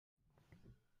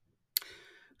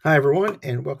Hi, everyone,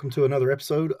 and welcome to another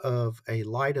episode of A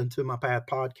Light Unto My Path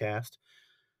podcast.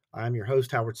 I'm your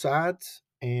host, Howard Sides,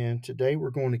 and today we're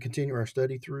going to continue our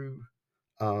study through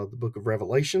the book of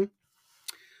Revelation.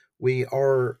 We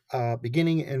are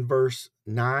beginning in verse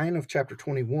 9 of chapter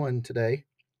 21 today,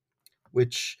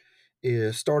 which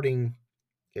is starting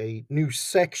a new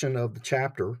section of the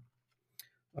chapter.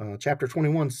 Chapter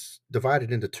 21 is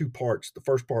divided into two parts. The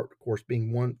first part, of course,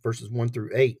 being verses 1 through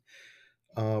 8,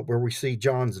 where we see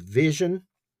John's vision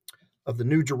of the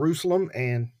New Jerusalem.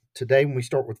 And today, when we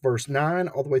start with verse 9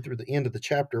 all the way through the end of the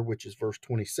chapter, which is verse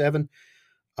 27,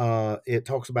 it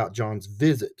talks about John's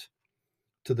visit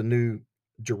to the New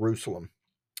Jerusalem.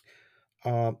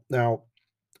 Now,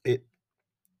 it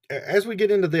as we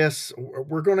get into this,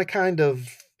 we're going to kind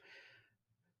of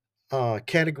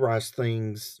categorize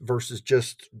things versus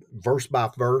just verse by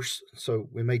verse. So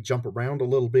we may jump around a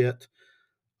little bit,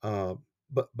 uh,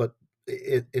 but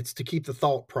it's to keep the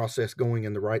thought process going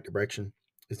in the right direction.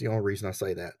 Is the only reason I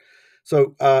say that.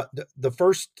 So the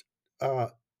first uh,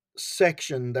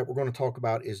 section that we're going to talk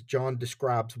about is John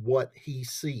describes what he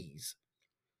sees.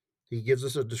 He gives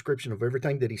us a description of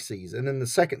everything that he sees, and then the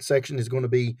second section is going to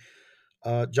be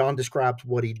John describes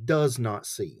what he does not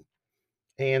see.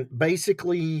 And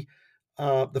basically,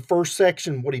 the first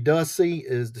section, what he does see,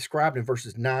 is described in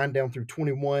verses 9 down through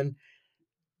 21,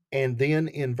 and then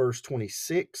in verse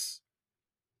 26.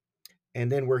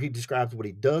 And then where he describes what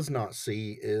he does not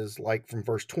see is like from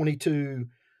verse 22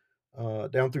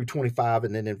 down through 25,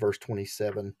 and then in verse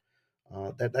 27.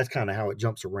 That's kind of how it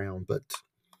jumps around, but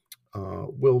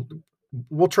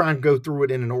we'll try and go through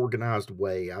it in an organized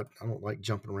way. I don't like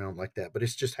jumping around like that, but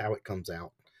it's just how it comes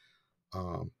out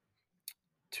um,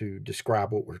 to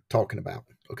describe what we're talking about.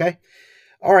 Okay.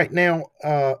 All right. Now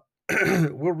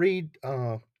we'll read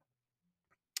a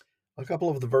couple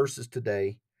of the verses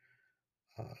today.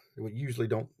 We usually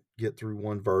don't get through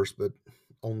one verse, but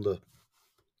on the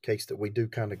case that we do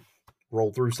kind of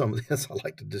roll through some of this, I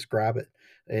like to describe it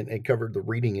and cover the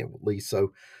reading it at least.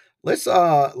 So let's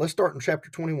start in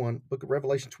chapter 21, book of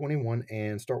Revelation 21,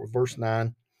 and start with verse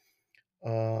 9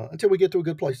 until we get to a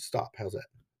good place to stop. How's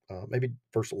that? Maybe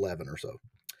verse 11 or so.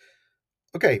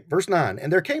 Okay, verse 9.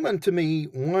 And there came unto me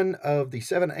one of the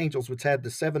seven angels which had the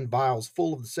seven vials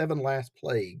full of the seven last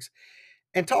plagues,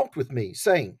 and talked with me,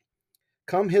 saying,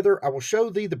 Come hither, I will show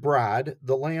thee the bride,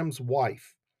 the Lamb's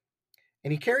wife.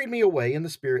 And he carried me away in the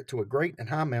Spirit to a great and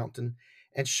high mountain,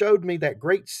 and showed me that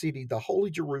great city, the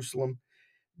holy Jerusalem,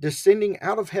 descending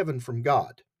out of heaven from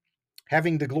God,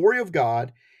 having the glory of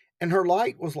God, and her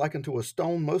light was like unto a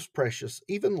stone most precious,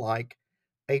 even like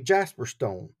a jasper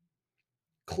stone,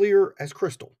 clear as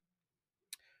crystal.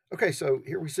 Okay, so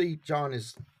here we see John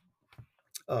is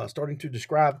starting to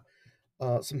describe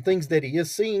some things that he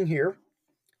is seeing here.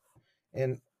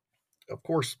 And of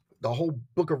course, the whole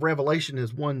book of Revelation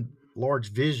is one large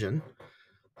vision.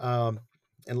 Um,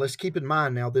 and let's keep in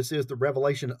mind now, this is the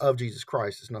revelation of Jesus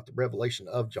Christ. It's not the revelation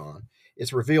of John.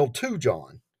 It's revealed to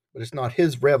John, but it's not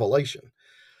his revelation.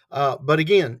 But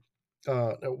again,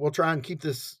 we'll try and keep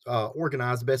this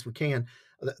organized the best we can.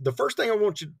 The first thing I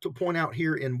want you to point out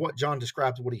here in what John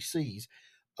describes what he sees,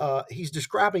 he's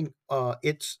describing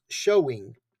it's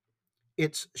showing.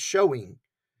 It's showing.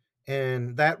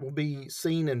 And that will be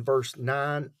seen in verse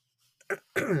 9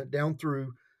 down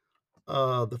through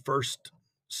the first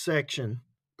section,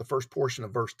 the first portion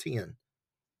of verse 10.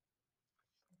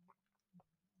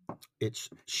 It's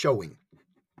showing.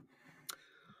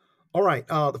 All right,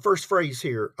 the first phrase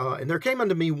here, and there came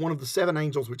unto me one of the seven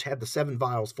angels which had the seven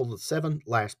vials full of the seven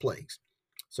last plagues.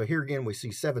 So here again, we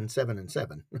see 7, 7, and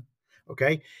 7.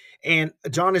 Okay, and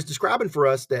John is describing for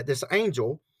us that this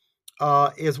angel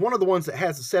is one of the ones that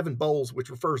has the seven bowls, which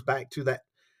refers back to that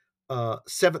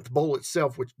seventh bowl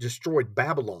itself, which destroyed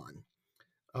Babylon.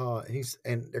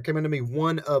 And there came unto me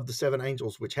one of the seven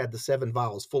angels which had the seven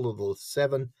vials full of the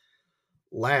seven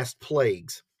last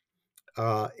plagues.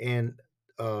 And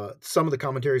some of the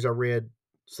commentaries I read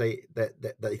say that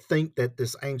they think that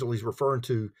this angel he's referring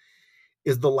to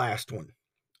is the last one.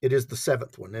 It is the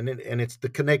seventh one, and it's the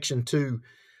connection to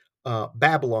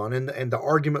Babylon, and the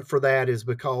argument for that is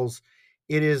because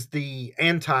it is the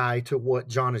anti to what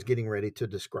John is getting ready to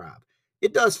describe.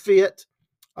 It does fit.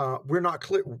 We're not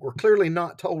clear. We're clearly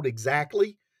not told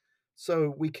exactly,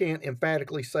 so we can't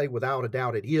emphatically say without a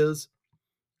doubt it is.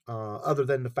 Other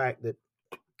than the fact that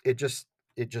it just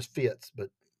fits. But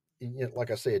you know, like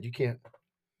I said, you can't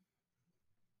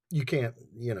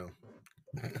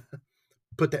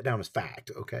put that down as fact.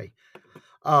 Okay.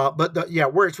 But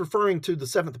where it's referring to the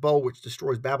seventh bowl, which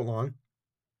destroys Babylon,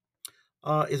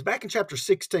 is back in chapter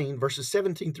 16, verses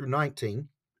 17 through 19.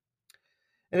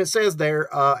 And it says there,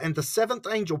 and the seventh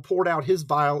angel poured out his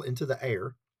vial into the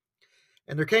air,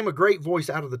 and there came a great voice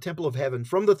out of the temple of heaven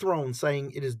from the throne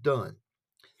saying, "It is done."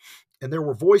 And there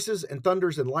were voices and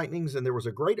thunders and lightnings, and there was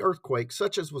a great earthquake,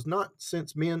 such as was not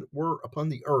since men were upon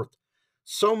the earth.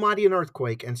 So mighty an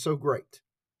earthquake, and so great.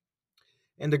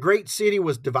 And the great city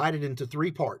was divided into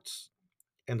three parts.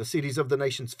 And the cities of the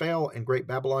nations fell, and great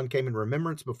Babylon came in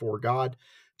remembrance before God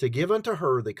to give unto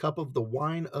her the cup of the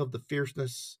wine of the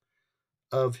fierceness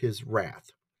of his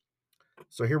wrath.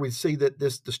 So here we see that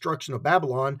this destruction of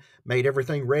Babylon made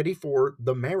everything ready for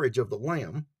the marriage of the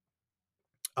Lamb,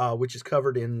 which is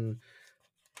covered in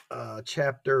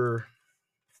chapter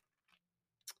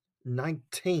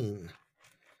 19.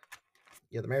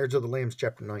 Yeah, the marriage of the Lamb is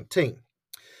chapter 19.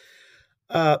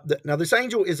 Now, this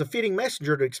angel is a fitting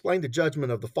messenger to explain the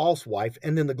judgment of the false wife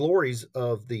and then the glories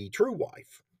of the true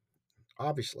wife,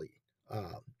 obviously,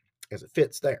 as it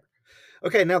fits there.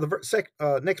 Okay, now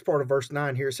the next part of verse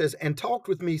 9 here says, "And talked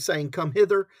with me, saying, Come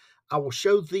hither, I will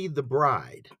show thee the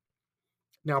bride."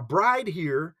 Now, bride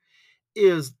here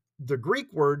is the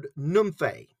Greek word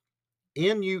numphe,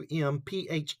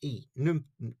 Numphe.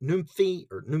 Numphe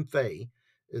or numphe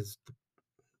is the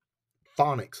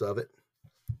phonics of it.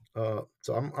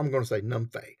 So I'm going to say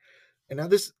numphe. And now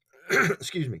this,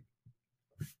 excuse me,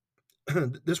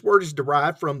 this word is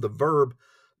derived from the verb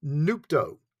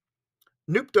nupto.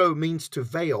 Nupto means to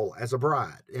veil as a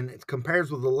bride, and it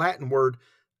compares with the Latin word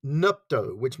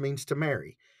nupto, which means to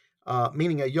marry,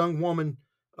 meaning a young woman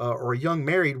or a young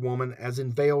married woman as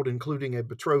in veiled, including a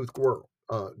betrothed girl.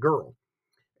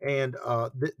 And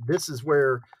this is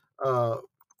where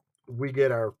we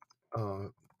get our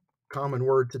common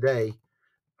word today,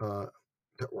 or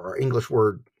our English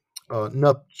word,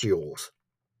 nuptials.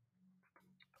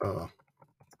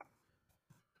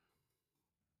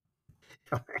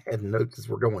 I had notes as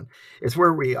we're going. It's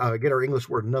where we get our English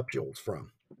word nuptials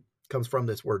from. It comes from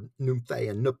this word nymphe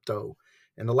and nupto,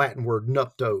 and the Latin word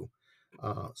nupto.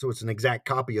 So it's an exact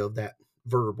copy of that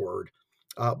verb word.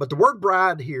 But the word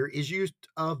bride here is used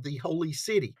of the holy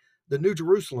city, the New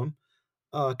Jerusalem,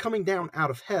 coming down out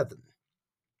of heaven.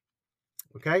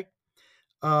 Okay?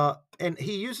 And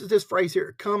he uses this phrase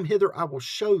here, "Come hither, I will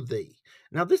show thee."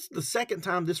 Now, this is the second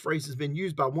time this phrase has been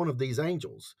used by one of these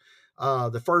angels.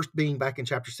 The first being back in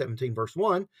chapter 17, verse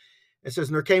 1. It says,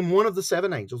 "And there came one of the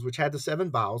seven angels, which had the seven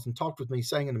vials, and talked with me,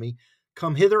 saying unto me,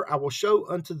 Come hither, I will show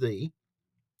unto thee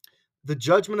the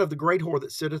judgment of the great whore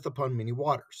that sitteth upon many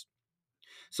waters."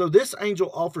 So this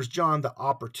angel offers John the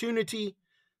opportunity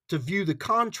to view the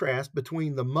contrast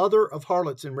between the mother of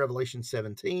harlots in Revelation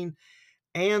 17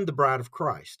 and the bride of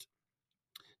Christ.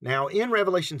 Now, in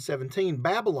Revelation 17,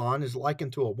 Babylon is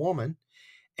likened to a woman,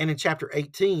 and in chapter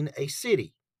 18, a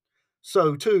city.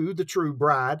 So, too, the true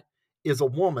bride is a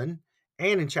woman,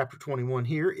 and in chapter 21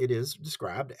 here, it is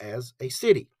described as a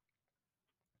city.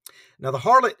 Now, the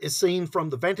harlot is seen from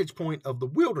the vantage point of the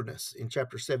wilderness in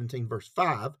chapter 17, verse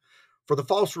 5, for the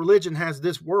false religion has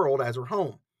this world as her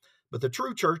home, but the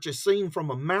true church is seen from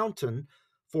a mountain,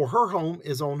 for her home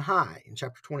is on high, in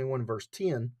chapter 21, verse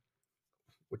 10,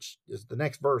 which is the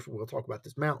next verse. We'll talk about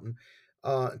this mountain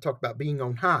and talk about being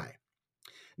on high.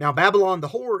 Now, Babylon the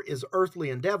whore is earthly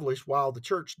and devilish, while the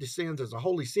church descends as a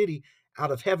holy city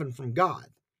out of heaven from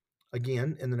God.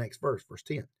 Again, in the next verse, verse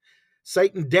 10.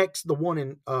 Satan decks the one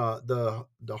in the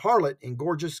harlot in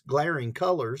gorgeous, glaring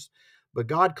colors, but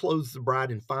God clothes the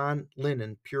bride in fine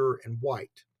linen, pure and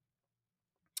white.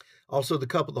 Also, the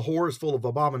cup of the whore is full of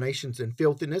abominations and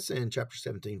filthiness in chapter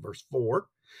 17, verse 4.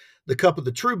 The cup of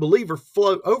the true believer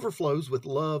overflows with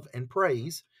love and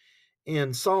praise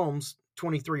in Psalms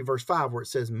 23, verse 5, where it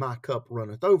says, "My cup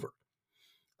runneth over."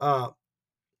 And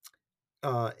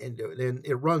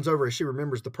it runs over as she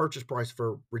remembers the purchase price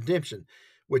for redemption,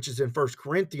 which is in 1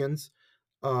 Corinthians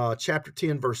chapter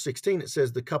 10, verse 16. It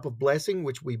says, "The cup of blessing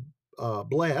which we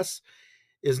bless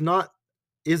is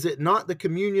it not the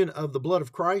communion of the blood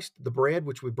of Christ? The bread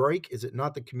which we break, is it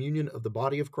not the communion of the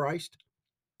body of Christ?"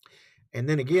 And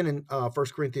then again in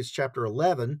 1 Corinthians chapter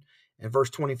 11 and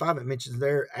verse 25, it mentions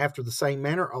there, "After the same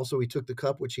manner also he took the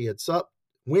cup which he had supped,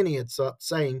 when he had supped,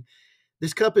 saying,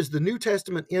 This cup is the New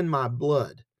Testament in my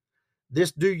blood.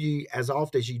 This do ye as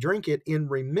oft as ye drink it in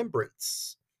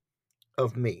remembrance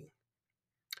of me."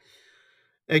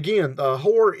 Again, the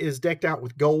whore is decked out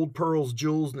with gold, pearls,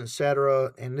 jewels, and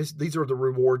etc. And these are the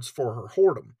rewards for her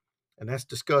whoredom. And that's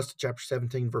discussed in chapter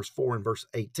 17, verse 4 and verse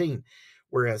 18.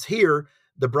 Whereas here,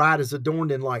 the bride is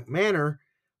adorned in like manner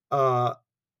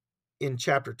in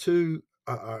chapter 2,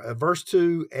 verse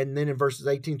 2, and then in verses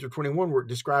 18 through 21, where it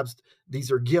describes these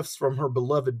are gifts from her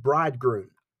beloved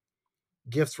bridegroom.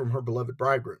 Gifts from her beloved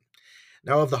bridegroom.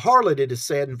 Now of the harlot it is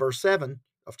said in verse 7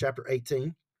 of chapter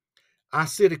 18, I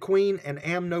sit a queen and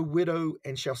am no widow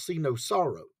and shall see no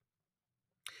sorrow.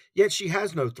 Yet she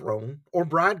has no throne or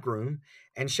bridegroom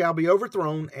and shall be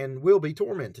overthrown and will be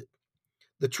tormented.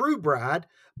 The true bride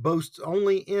boasts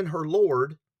only in her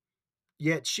Lord,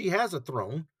 yet she has a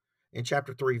throne in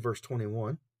chapter 3, verse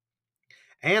 21,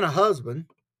 and a husband,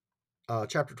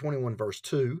 chapter 21, verse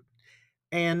 2,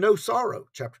 and no sorrow,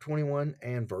 chapter 21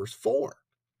 and verse 4.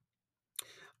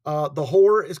 The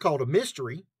whore is called a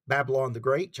mystery, Babylon the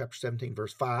Great, chapter 17,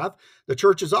 verse 5. The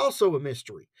church is also a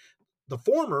mystery. The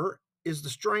former is the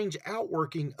strange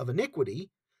outworking of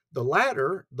iniquity, the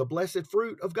latter, the blessed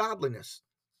fruit of godliness.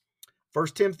 1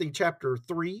 Timothy chapter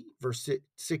 3, verse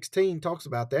 16 talks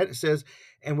about that. It says,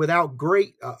 and without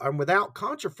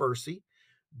controversy,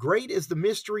 great is the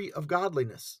mystery of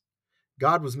godliness.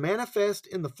 God was manifest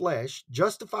in the flesh,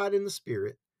 justified in the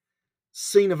spirit,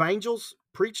 seen of angels,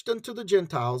 preached unto the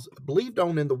Gentiles, believed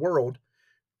on in the world,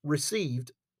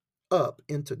 received up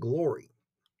into glory.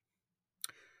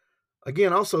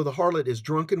 Again, also the harlot is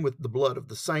drunken with the blood of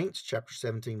the saints, chapter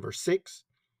 17, verse 6.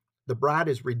 The bride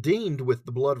is redeemed with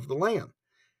the blood of the Lamb.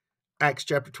 Acts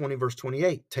chapter 20, verse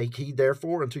 28. Take heed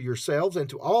therefore unto yourselves and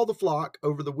to all the flock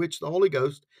over the which the Holy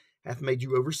Ghost hath made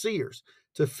you overseers,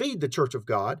 to feed the church of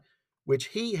God, which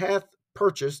he hath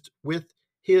purchased with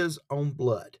his own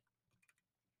blood.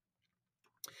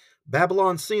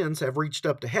 Babylon's sins have reached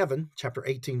up to heaven, chapter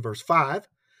 18, verse 5.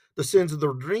 The sins of the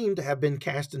redeemed have been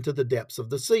cast into the depths of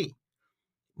the sea.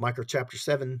 Micah chapter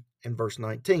 7 and verse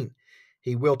 19.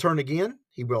 He will turn again,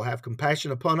 he will have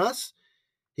compassion upon us,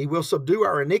 he will subdue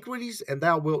our iniquities, and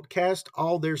thou wilt cast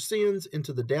all their sins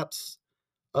into the depths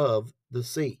of the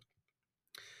sea.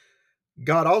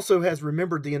 God also has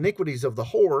remembered the iniquities of the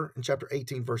whore in chapter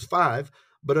 18, verse 5,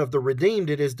 but of the redeemed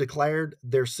it is declared,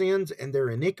 their sins and their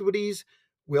iniquities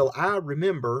will I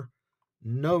remember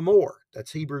no more.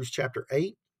 That's Hebrews chapter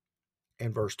 8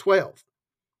 and verse 12.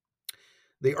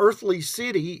 The earthly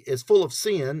city is full of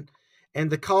sin, and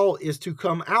the call is to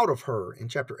come out of her in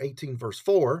chapter 18, verse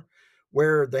 4,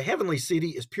 where the heavenly city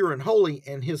is pure and holy,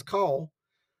 and his call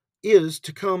is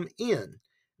to come in.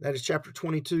 That is chapter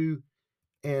 22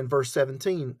 and verse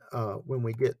 17 when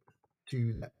we get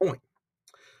to that point.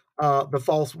 The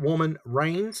false woman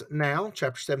reigns now,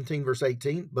 chapter 17, verse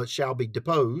 18, but shall be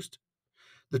deposed.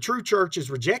 The true church is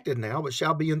rejected now, but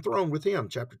shall be enthroned with him,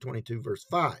 chapter 22, verse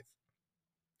 5.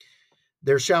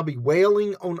 There shall be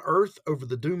wailing on earth over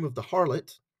the doom of the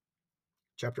harlot,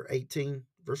 chapter 18,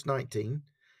 verse 19.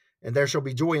 And there shall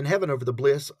be joy in heaven over the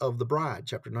bliss of the bride,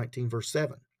 chapter 19, verse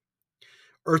 7.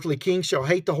 Earthly kings shall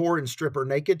hate the whore and strip her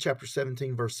naked, chapter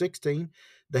 17, verse 16.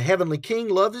 The heavenly king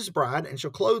loves his bride and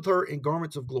shall clothe her in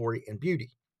garments of glory and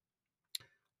beauty.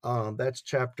 That's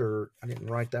chapter, I didn't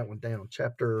write that one down,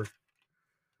 chapter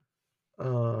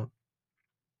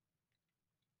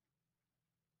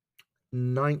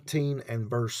 19 and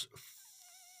verse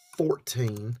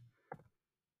 14.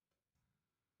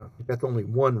 I think that's only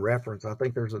one reference. I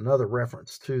think there's another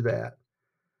reference to that.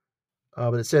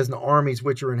 But it says, the armies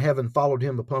which are in heaven followed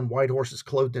him upon white horses,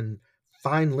 clothed in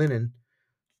fine linen,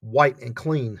 white and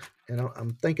clean. And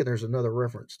I'm thinking there's another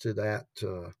reference to that.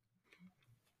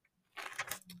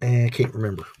 I can't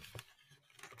remember.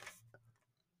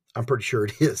 I'm pretty sure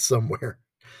it is somewhere.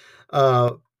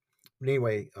 But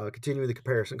anyway, continuing the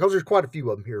comparison, because there's quite a few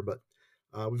of them here, but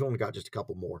we've only got just a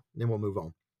couple more. Then we'll move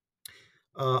on.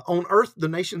 On earth, the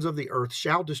nations of the earth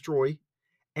shall destroy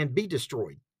and be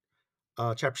destroyed.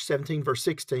 Chapter 17, verse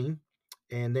 16,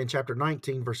 and then chapter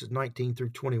 19, verses 19 through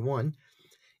 21.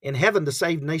 In heaven, the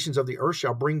saved nations of the earth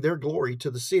shall bring their glory to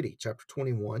the city, chapter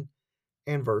 21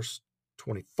 and verse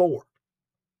 24.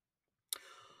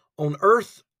 On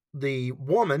earth, the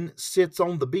woman sits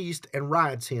on the beast and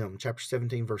rides him, chapter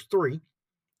 17, verse 3.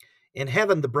 In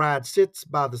heaven, the bride sits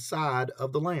by the side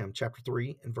of the Lamb, chapter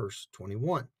 3 and verse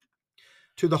 21.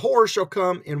 To the whore shall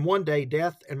come in one day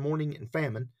death and mourning and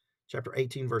famine, chapter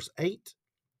 18, verse 8.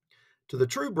 To the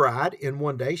true bride in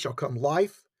one day shall come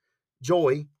life,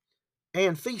 joy,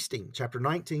 and feasting, chapter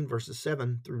 19, verses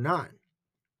 7 through 9.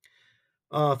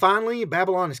 Finally,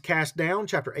 Babylon is cast down,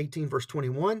 chapter 18, verse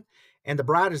 21, and the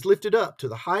bride is lifted up to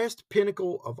the highest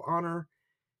pinnacle of honor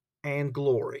and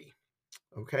glory.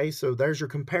 Okay, so there's your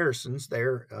comparisons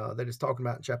there that it's talking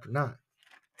about in chapter 9.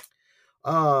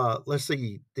 Let's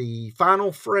see, the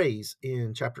final phrase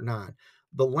in chapter 9,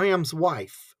 the Lamb's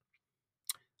wife.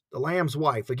 The Lamb's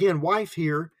wife. Again, wife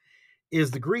here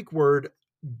is the Greek word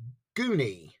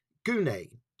gune,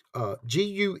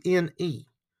 G-U-N-E,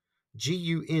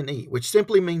 G-U-N-E, which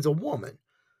simply means a woman,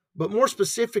 but more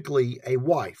specifically, a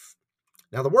wife.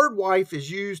 Now, the word wife is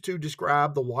used to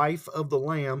describe the wife of the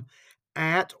Lamb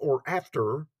at or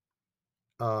after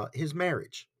his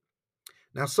marriage.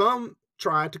 Now, some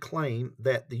try to claim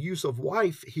that the use of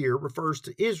wife here refers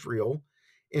to Israel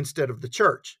instead of the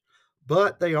church,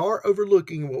 but they are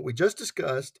overlooking what we just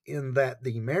discussed in that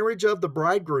the marriage of the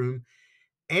bridegroom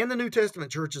and the New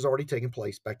Testament church has already taken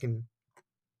place back in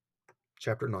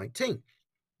chapter 19.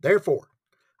 Therefore,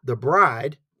 the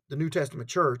bride, the New Testament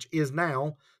church, is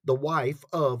now the wife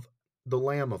of the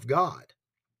Lamb of God.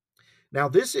 Now,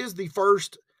 this is the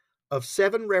first of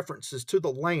 7 references to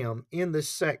the Lamb in this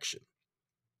section.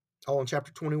 All in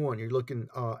chapter 21. You're looking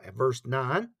at verse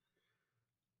 9.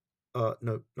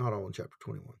 No, not all in chapter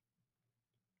 21.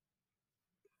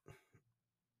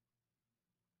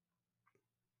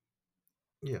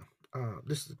 Yeah,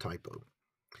 this is a typo.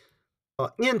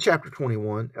 In chapter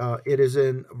 21, it is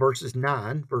in verses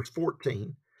 9, verse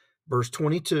 14, verse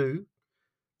 22,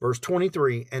 verse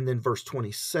 23, and then verse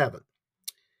 27.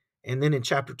 And then in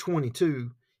chapter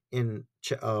 22, in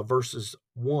verses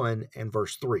 1 and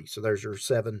verse 3. So there's your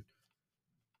 7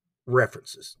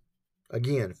 references.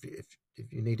 Again, if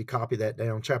you need to copy that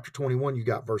down, chapter 21, you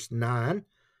got verse 9,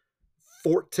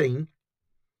 14,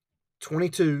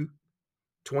 22,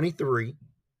 23,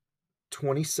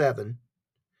 27,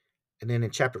 and then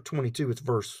in chapter 22, it's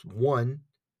verse 1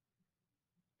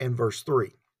 and verse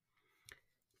 3.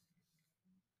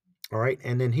 All right,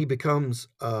 and then he becomes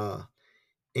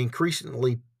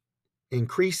increasingly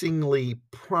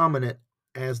prominent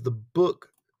as the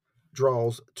book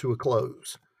draws to a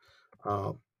close.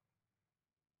 And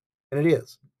it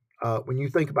is. When you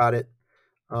think about it,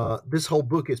 this whole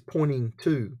book is pointing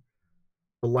to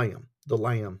the Lamb, the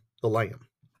Lamb, the Lamb.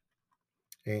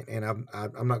 And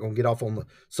I'm not going to get off on the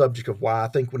subject of why I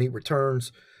think when he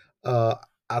returns, I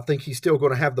think he's still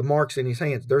going to have the marks in his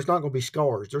hands. There's not going to be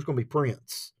scars. There's going to be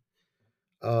prints.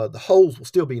 The holes will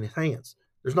still be in his hands.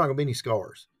 There's not going to be any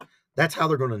scars. That's how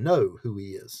they're going to know who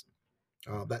he is.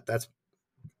 That's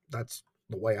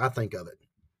the way I think of it.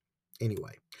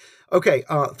 Anyway, okay.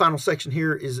 Final section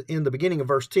here is in the beginning of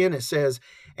verse 10. It says,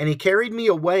 "And he carried me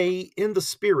away in the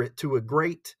spirit to a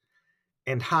great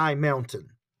and high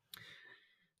mountain."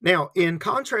 Now, in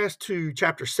contrast to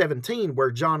chapter 17,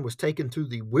 where John was taken to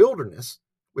the wilderness,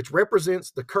 which represents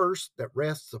the curse that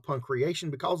rests upon creation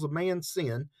because of man's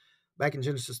sin, back in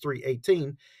Genesis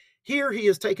 3:18, here he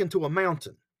is taken to a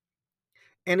mountain.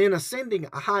 And in ascending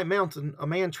a high mountain, a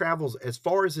man travels as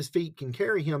far as his feet can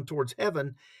carry him towards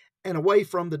heaven and away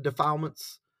from the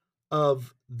defilements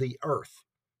of the earth.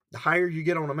 The higher you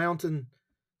get on a mountain,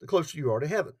 the closer you are to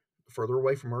heaven. The further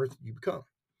away from earth you become.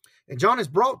 And John is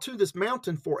brought to this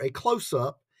mountain for a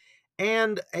close-up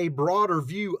and a broader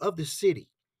view of the city.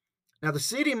 Now, the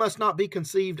city must not be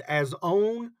conceived as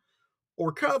on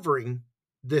or covering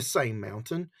this same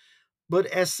mountain, but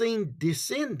as seen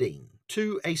descending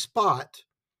to a spot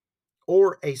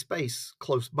or a space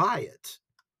close by it.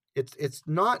 It's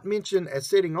not mentioned as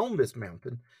sitting on this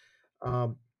mountain.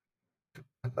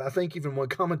 I think even one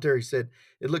commentary said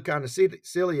it looked kind of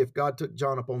silly if God took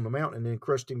John up on the mountain and then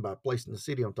crushed him by placing the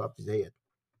city on top of his head.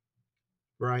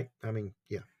 Right? I mean,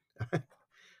 yeah,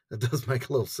 that does make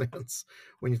a little sense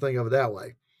when you think of it that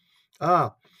way.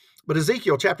 But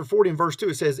Ezekiel chapter 40 and verse 2,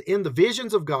 it says, "In the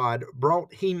visions of God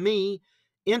brought he me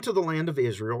into the land of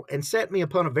Israel and set me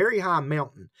upon a very high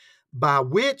mountain, by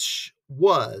which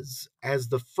was as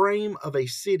the frame of a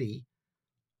city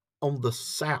on the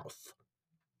south."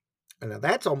 And now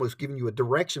that's almost giving you a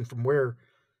direction from where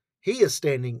he is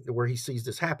standing to where he sees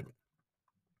this happening.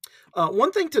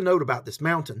 One thing to note about this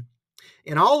mountain,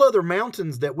 in all other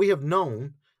mountains that we have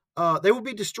known, they will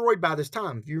be destroyed by this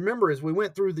time. If you remember, as we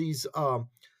went through these,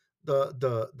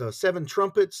 the 7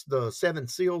 trumpets, the 7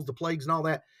 seals, the plagues, and all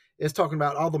that, it's talking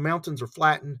about all the mountains are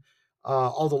flattened,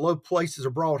 all the low places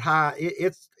are brought high.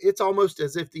 It's almost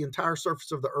as if the entire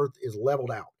surface of the earth is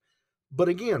leveled out. But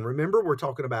again, remember, we're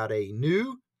talking about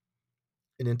an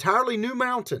entirely new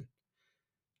mountain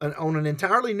on an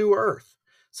entirely new earth.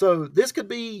 So this could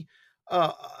be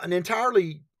an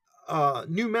entirely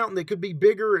new mountain that could be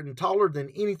bigger and taller than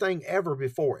anything ever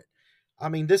before it. I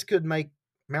mean, this could make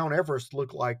Mount Everest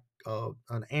look like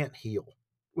an anthill.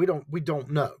 We don't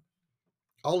know.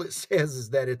 All it says is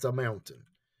that it's a mountain.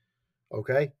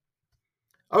 Okay.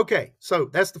 So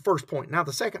that's the first point. Now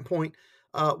the second point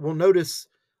we'll notice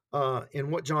in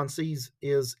what John sees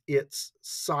is its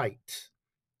site,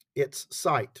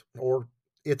 or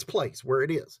its place where it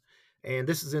is, and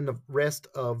this is in the rest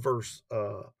of verse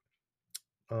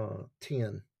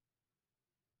 10.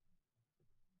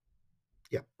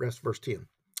 Yeah, rest of verse 10.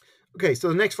 Okay, so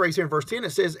the next phrase here in verse 10,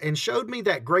 it says, "And showed me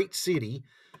that great city,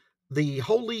 the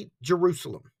holy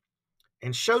Jerusalem,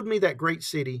 and showed me that great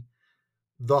city,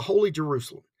 the holy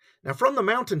Jerusalem. Now, from the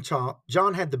mountaintop,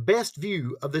 John had the best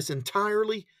view of this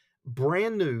entirely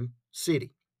brand new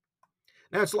city.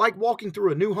 Now, it's like walking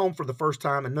through a new home for the first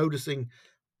time and noticing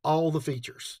all the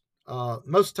features.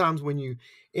 Most times, when you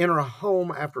enter a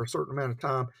home after a certain amount of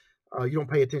time, you don't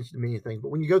pay attention to many things. But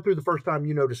when you go through the first time,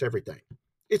 you notice everything.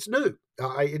 It's new.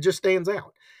 It just stands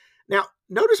out. Now,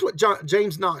 notice what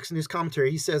James Knox in his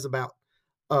commentary he says about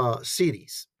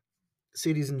cities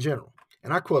in general.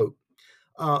 And I quote,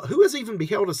 who has even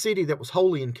beheld a city that was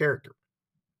holy in character?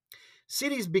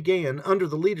 Cities began under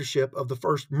the leadership of the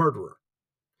first murderer.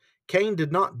 Cain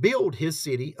did not build his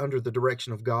city under the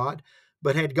direction of God,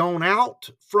 but had gone out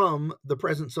from the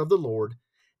presence of the Lord,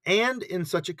 and in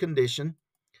such a condition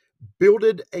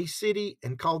builded a city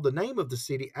and called the name of the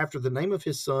city after the name of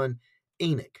his son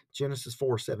Enoch. Genesis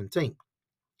 4:17.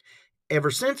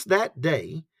 Ever since that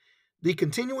day, the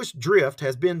continuous drift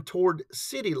has been toward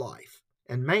city life,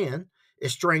 and man,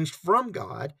 estranged from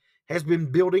God, has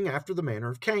been building after the manner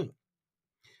of Cain.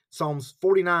 Psalms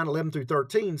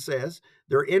 49:11-13 says,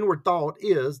 their inward thought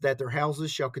is that their houses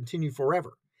shall continue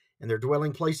forever, and their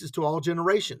dwelling places to all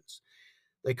generations.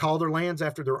 They call their lands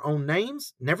after their own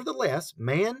names. Nevertheless,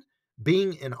 man,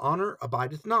 being in honor,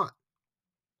 abideth not.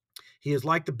 He is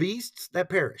like the beasts that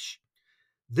perish.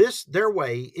 This their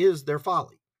way is their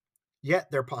folly,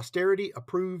 yet their posterity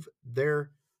approve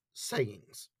their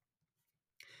sayings.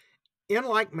 In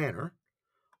like manner,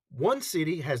 one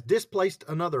city has displaced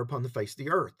another upon the face of the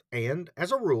earth, and,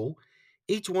 as a rule,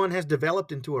 each one has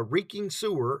developed into a reeking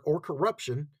sewer or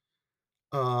corruption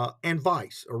and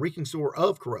vice, a reeking sewer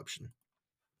of corruption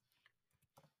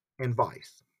and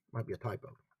vice. Might be a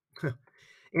typo.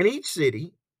 In each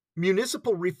city,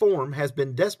 municipal reform has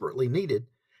been desperately needed,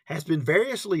 has been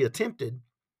variously attempted,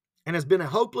 and has been a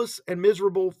hopeless and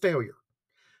miserable failure.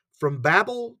 From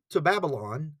Babel to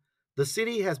Babylon, the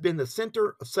city has been the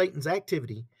center of Satan's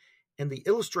activity and the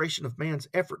illustration of man's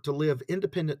effort to live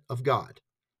independent of God.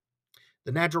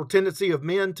 The natural tendency of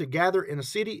men to gather in a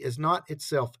city is not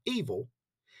itself evil.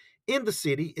 In the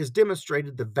city is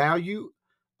demonstrated the value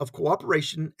of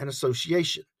cooperation and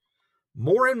association.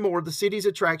 More and more, the city's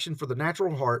attraction for the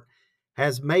natural heart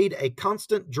has made a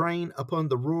constant drain upon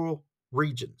the rural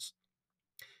regions.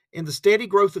 In the steady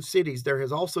growth of cities, there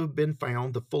has also been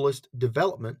found the fullest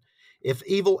development, if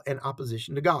evil and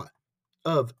opposition to God,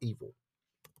 of evil.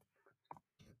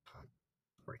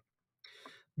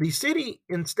 The city,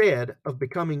 instead of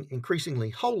becoming increasingly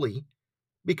holy,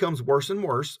 becomes worse and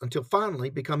worse until finally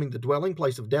becoming the dwelling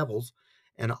place of devils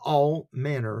and all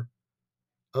manner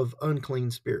of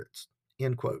unclean spirits.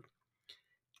 End quote.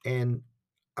 And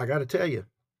I got to tell you,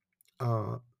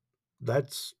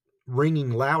 that's ringing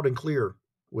loud and clear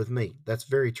with me. That's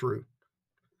very true.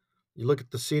 You look at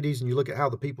the cities and you look at how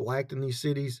the people act in these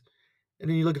cities, and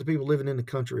then you look at the people living in the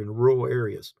country in rural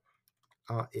areas.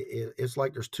 It's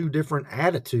like there's two different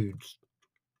attitudes,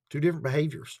 two different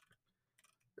behaviors.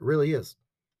 It really is.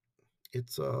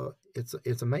 It's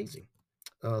amazing,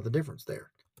 the difference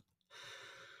there.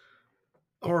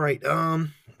 All right,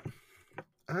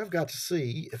 I've got to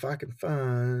see if I can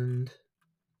find.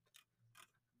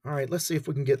 All right, let's see if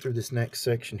we can get through this next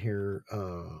section here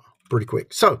pretty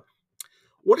quick. So,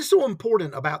 what is so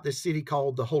important about this city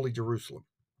called the Holy Jerusalem?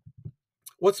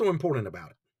 What's so important about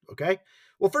it? Okay.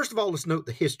 Well, first of all, let's note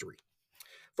the history.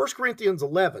 1 Corinthians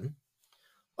 11,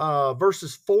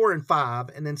 verses 4 and 5,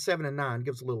 and then 7 and 9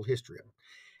 gives a little history of it.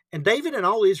 And David and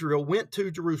all Israel went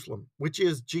to Jerusalem, which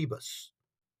is Jebus,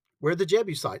 where the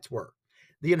Jebusites were,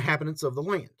 the inhabitants of the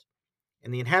land.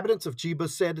 And the inhabitants of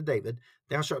Jebus said to David,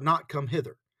 thou shalt not come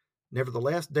hither.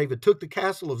 Nevertheless, David took the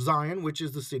castle of Zion, which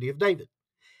is the city of David.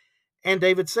 And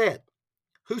David said,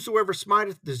 whosoever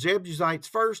smiteth the Jebusites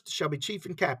first shall be chief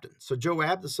and captain. So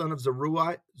Joab, the son of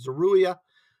Zeruiah,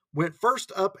 went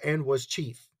first up and was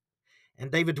chief.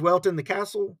 And David dwelt in the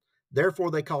castle,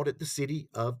 therefore they called it the city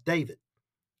of David.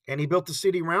 And he built the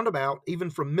city round about, even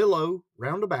from Millo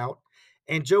round about,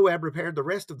 and Joab repaired the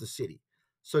rest of the city.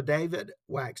 So David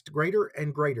waxed greater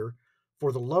and greater,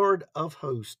 for the Lord of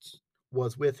hosts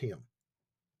was with him.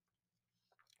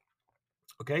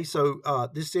 Okay, so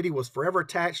this city was forever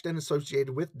attached and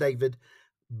associated with David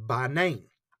by name.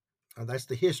 That's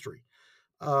the history.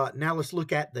 Now let's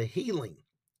look at the healing.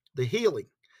 The healing.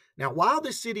 Now, while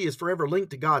this city is forever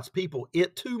linked to God's people,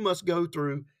 it too must go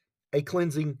through a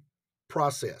cleansing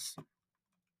process.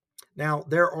 Now,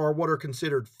 there are what are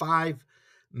considered 5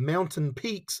 mountain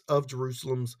peaks of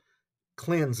Jerusalem's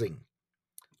cleansing.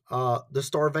 The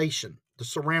starvation, the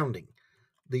surrounding,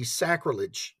 the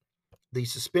sacrilege, the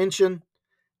suspension,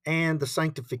 and the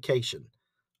sanctification.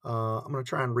 I'm going to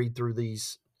try and read through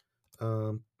these.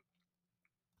 Um,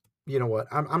 you know what?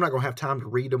 I'm not going to have time to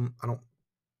read them. I don't.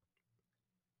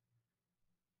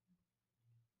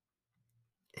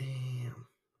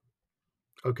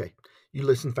 Okay, you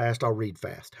listen fast, I'll read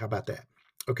fast. How about that?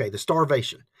 Okay, the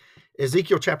starvation.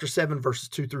 Ezekiel chapter 7, verses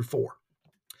 2 through 4.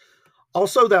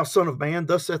 Also, thou son of man,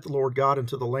 thus saith the Lord God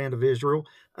unto the land of Israel,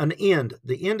 an end.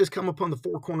 The end is come upon the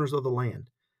four corners of the land.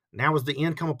 Now is the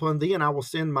end come upon thee, and I will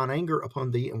send mine anger upon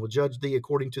thee, and will judge thee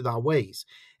according to thy ways,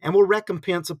 and will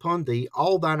recompense upon thee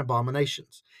all thine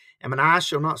abominations. And mine eyes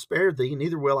shall not spare thee,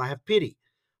 neither will I have pity.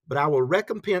 But I will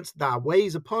recompense thy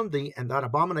ways upon thee, and thine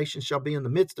abominations shall be in the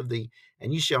midst of thee,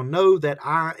 and ye shall know that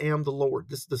I am the Lord.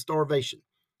 This is the starvation.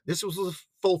 This was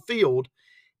fulfilled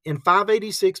in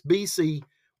 586 BC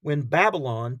when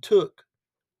Babylon took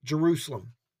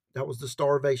Jerusalem. That was the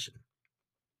starvation.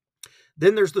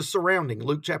 Then there's the surrounding.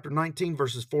 Luke chapter 19,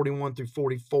 verses 41 through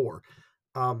 44.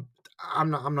 I'm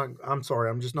sorry,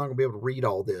 I'm just not going to be able to read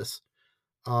all this.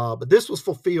 But this was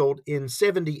fulfilled in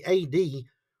 70 AD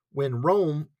when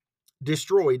Rome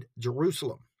destroyed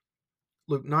Jerusalem.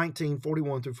 Luke 19,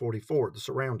 41 through 44, the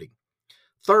surrounding.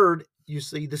 Third, you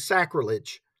see the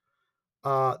sacrilege.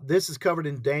 This is covered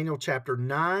in Daniel chapter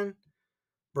 9,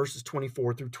 verses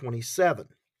 24 through 27.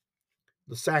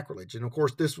 The sacrilege. And of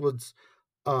course, this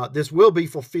will be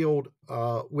fulfilled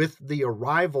with the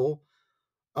arrival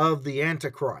of the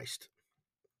Antichrist.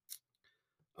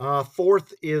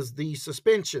 Fourth is the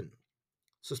suspension.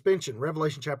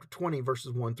 Revelation chapter 20,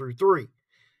 verses 1 through 3.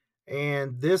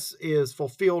 And this is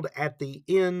fulfilled at the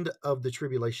end of the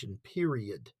tribulation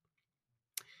period.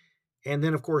 And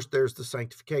then, of course, there's the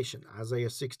sanctification. Isaiah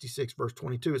 66, verse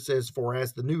 22, it says, For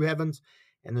as the new heavens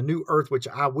and the new earth which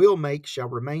I will make shall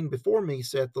remain before me,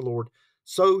 saith the Lord,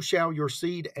 so shall your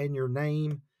seed and your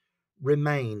name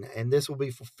remain. And this will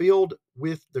be fulfilled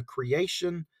with the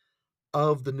creation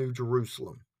of the New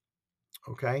Jerusalem.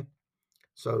 Okay?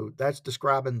 So that's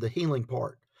describing the healing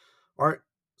part. All right.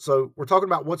 So we're talking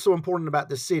about what's so important about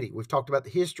this city. We've talked about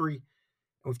the history, and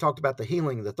we've talked about the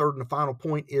healing. The third and the final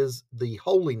point is the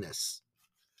holiness.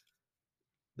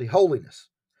 The holiness.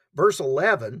 Verse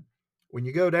 11, when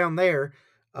you go down there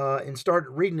and start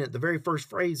reading it, the very first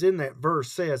phrase in that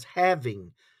verse says,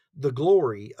 having the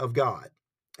glory of God.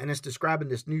 And it's describing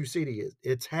this new city.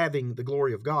 It's having the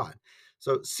glory of God.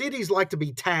 So cities like to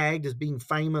be tagged as being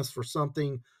famous for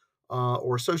something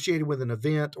or associated with an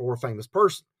event or a famous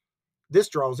person. This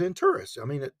draws in tourists. I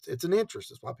mean, it's an interest.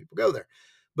 That's why people go there.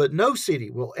 But no city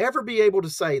will ever be able to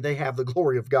say they have the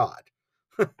glory of God.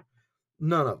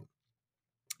 None of them.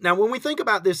 Now, when we think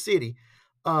about this city,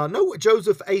 know what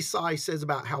Joseph Asai says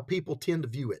about how people tend to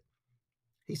view it.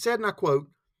 He said, and I quote,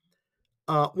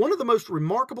 one of the most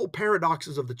remarkable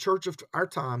paradoxes of the church of our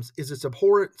times is its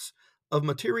abhorrence of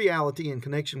materiality in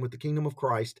connection with the kingdom of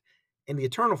Christ and the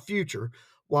eternal future,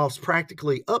 whilst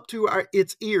practically up to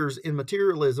its ears in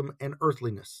materialism and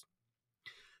earthliness.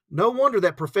 No wonder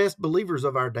that professed believers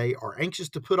of our day are anxious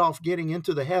to put off getting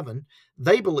into the heaven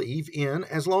they believe in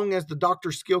as long as the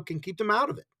doctor's skill can keep them out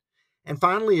of it, and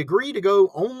finally agree to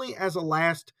go only as a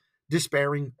last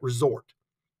despairing resort.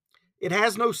 It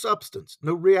has no substance,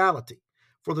 no reality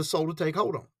for the soul to take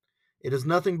hold on. It is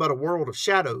nothing but a world of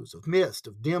shadows, of mist,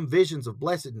 of dim visions of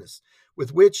blessedness,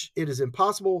 with which it is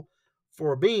impossible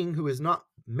for a being who is not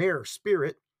mere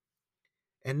spirit,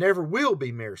 and never will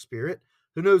be mere spirit,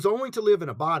 who knows only to live in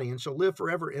a body and shall live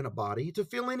forever in a body, to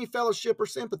feel any fellowship or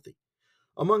sympathy.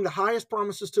 Among the highest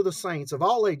promises to the saints of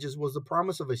all ages was the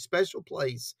promise of a special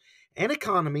place and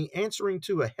economy answering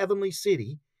to a heavenly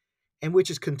city, and which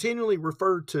is continually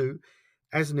referred to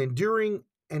as an enduring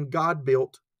and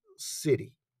God-built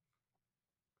city.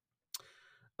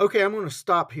 Okay, I'm going to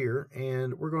stop here,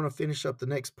 and we're going to finish up the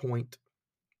next point,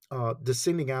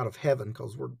 descending out of heaven,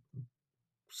 because we're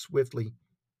swiftly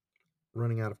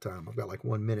running out of time. I've got like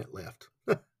 1 minute left.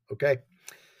 Okay.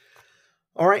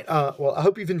 All right. Well, I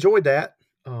hope you've enjoyed that.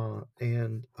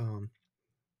 And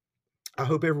I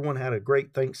hope everyone had a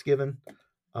great Thanksgiving.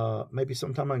 Maybe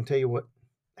sometime I can tell you what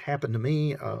happened to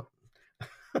me.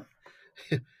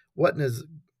 Wasn't as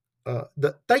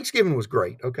the Thanksgiving was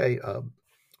great. Okay.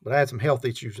 But I had some health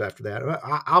issues after that.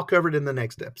 I'll cover it in the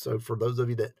next episode for those of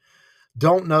you that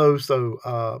don't know.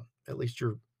 So at least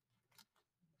you're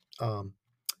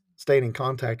staying in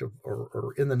contact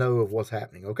or in the know of what's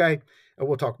happening. Okay. And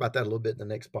we'll talk about that a little bit in the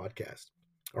next podcast.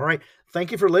 All right.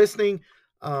 Thank you for listening.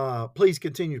 Please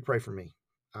continue to pray for me.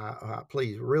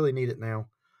 Please, really need it now.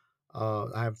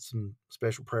 I have some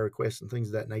special prayer requests and things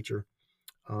of that nature.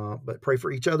 But pray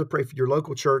for each other. Pray for your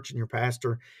local church and your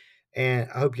pastor. And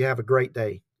I hope you have a great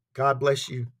day. God bless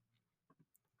you.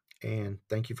 And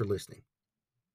thank you for listening.